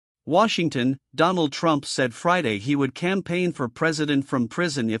Washington, Donald Trump said Friday he would campaign for president from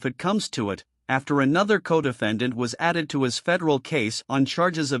prison if it comes to it, after another co-defendant was added to his federal case on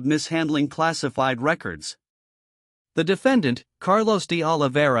charges of mishandling classified records. The defendant, Carlos de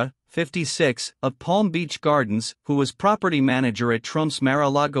Oliveira, 56, of Palm Beach Gardens, who was property manager at Trump's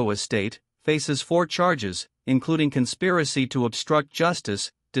Mar-a-Lago estate, faces 4 charges, including conspiracy to obstruct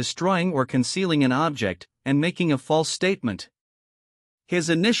justice, destroying or concealing an object, and making a false statement. His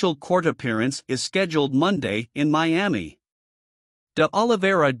initial court appearance is scheduled Monday in Miami. De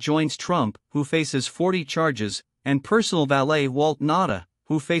Oliveira joins Trump, who faces 40 charges, and personal valet Walt Nauta,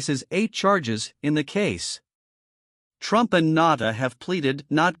 who faces 8 charges in the case. Trump and Nauta have pleaded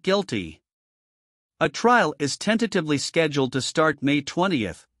not guilty. A trial is tentatively scheduled to start May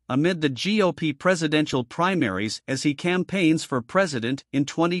 20th, amid the GOP presidential primaries as he campaigns for president in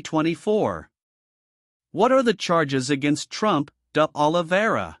 2024. What are the charges against Trump, de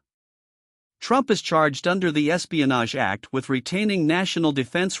Oliveira? Trump is charged under the Espionage Act with retaining national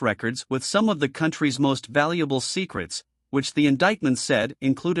defense records with some of the country's most valuable secrets, which the indictment said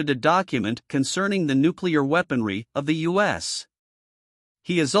included a document concerning the nuclear weaponry of the U.S.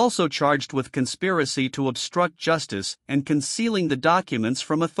 He is also charged with conspiracy to obstruct justice and concealing the documents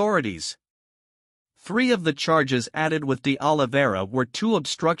from authorities. 3 of the charges added with de Oliveira were 2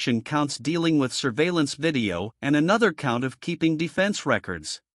 obstruction counts dealing with surveillance video and another count of keeping defense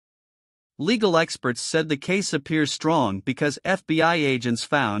records. Legal experts said the case appears strong because FBI agents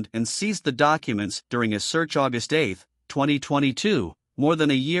found and seized the documents during a search August 8, 2022, more than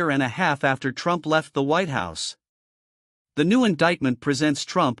a year and a half after Trump left the White House. The new indictment presents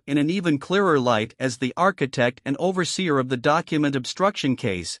Trump in an even clearer light as the architect and overseer of the document obstruction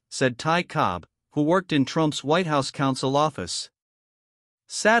case, said Ty Cobb, who worked in Trump's White House counsel office.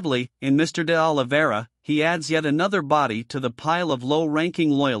 Sadly, in Mr. de Oliveira, he adds yet another body to the pile of low-ranking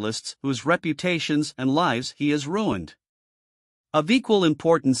loyalists whose reputations and lives he has ruined. Of equal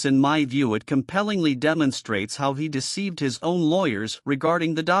importance in my view, it compellingly demonstrates how he deceived his own lawyers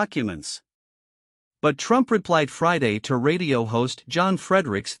regarding the documents. But Trump replied Friday to radio host John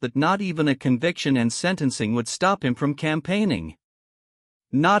Fredericks that not even a conviction and sentencing would stop him from campaigning.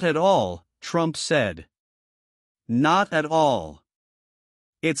 Not at all, Trump said. Not at all.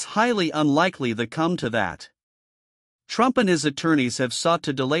 It's highly unlikely to come to that. Trump and his attorneys have sought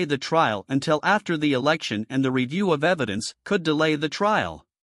to delay the trial until after the election, and the review of evidence could delay the trial.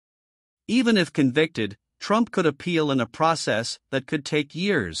 Even if convicted, Trump could appeal in a process that could take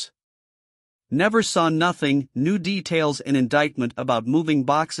years. Never saw nothing, new details in indictment about moving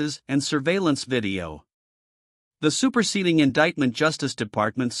boxes and surveillance video. The superseding indictment Justice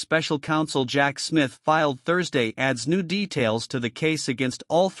Department Special Counsel Jack Smith filed Thursday adds new details to the case against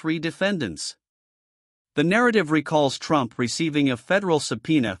all 3 defendants. The narrative recalls Trump receiving a federal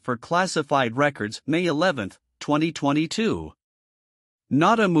subpoena for classified records May 11, 2022.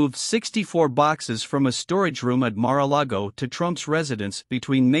 Nauta moved 64 boxes from a storage room at Mar-a-Lago to Trump's residence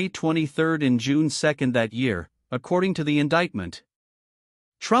between May 23 and June 2 that year, according to the indictment.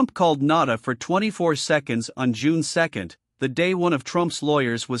 Trump called Nauta for 24 seconds on June 2, the day one of Trump's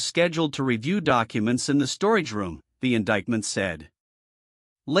lawyers was scheduled to review documents in the storage room, the indictment said.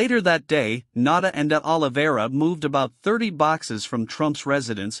 Later that day, Nauta and de Oliveira moved about 30 boxes from Trump's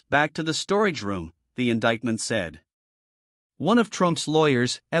residence back to the storage room, the indictment said. One of Trump's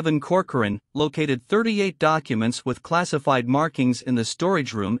lawyers, Evan Corcoran, located 38 documents with classified markings in the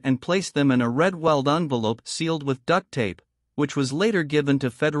storage room and placed them in a red-weld envelope sealed with duct tape, which was later given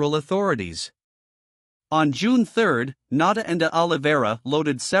to federal authorities. On June 3, Nauta and de Oliveira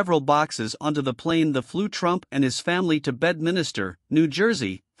loaded several boxes onto the plane that flew Trump and his family to Bedminster, New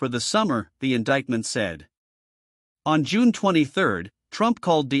Jersey, for the summer, the indictment said. On June 23, Trump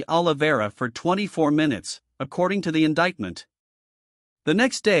called de Oliveira for 24 minutes, according to the indictment. The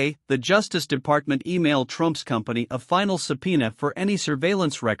next day, the Justice Department emailed Trump's company a final subpoena for any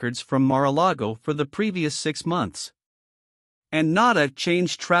surveillance records from Mar-a-Lago for the previous 6 months. And Nauta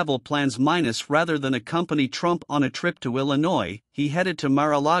changed travel plans rather than accompany Trump on a trip to Illinois, he headed to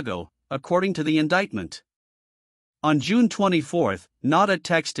Mar-a-Lago, according to the indictment. On June 24, Nauta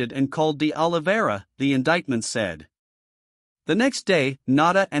texted and called de Oliveira, the indictment said. The next day,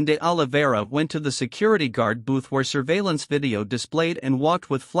 Nauta and de Oliveira went to the security guard booth where surveillance video displayed and walked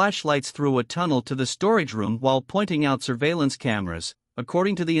with flashlights through a tunnel to the storage room while pointing out surveillance cameras,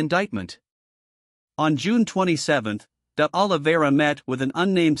 according to the indictment. On June 27, de Oliveira met with an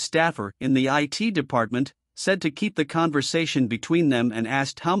unnamed staffer in the IT department, said to keep the conversation between them, and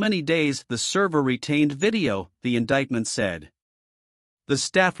asked how many days the server retained video, the indictment said. The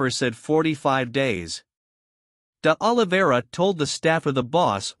staffer said 45 days. De Oliveira told the staffer the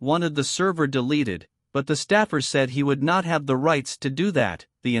boss wanted the server deleted, but the staffer said he would not have the rights to do that,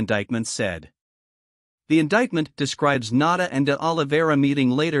 the indictment said. The indictment describes Nauta and de Oliveira meeting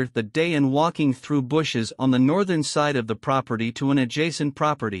later that day and walking through bushes on the northern side of the property to an adjacent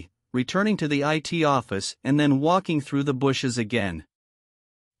property, returning to the IT office and then walking through the bushes again.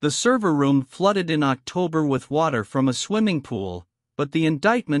 The server room flooded in October with water from a swimming pool, but the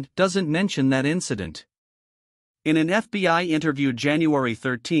indictment doesn't mention that incident. In an FBI interview January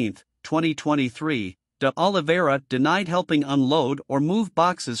 13, 2023, de Oliveira denied helping unload or move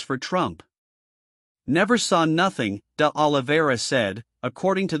boxes for Trump. Never saw nothing, de Oliveira said,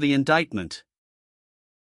 according to the indictment.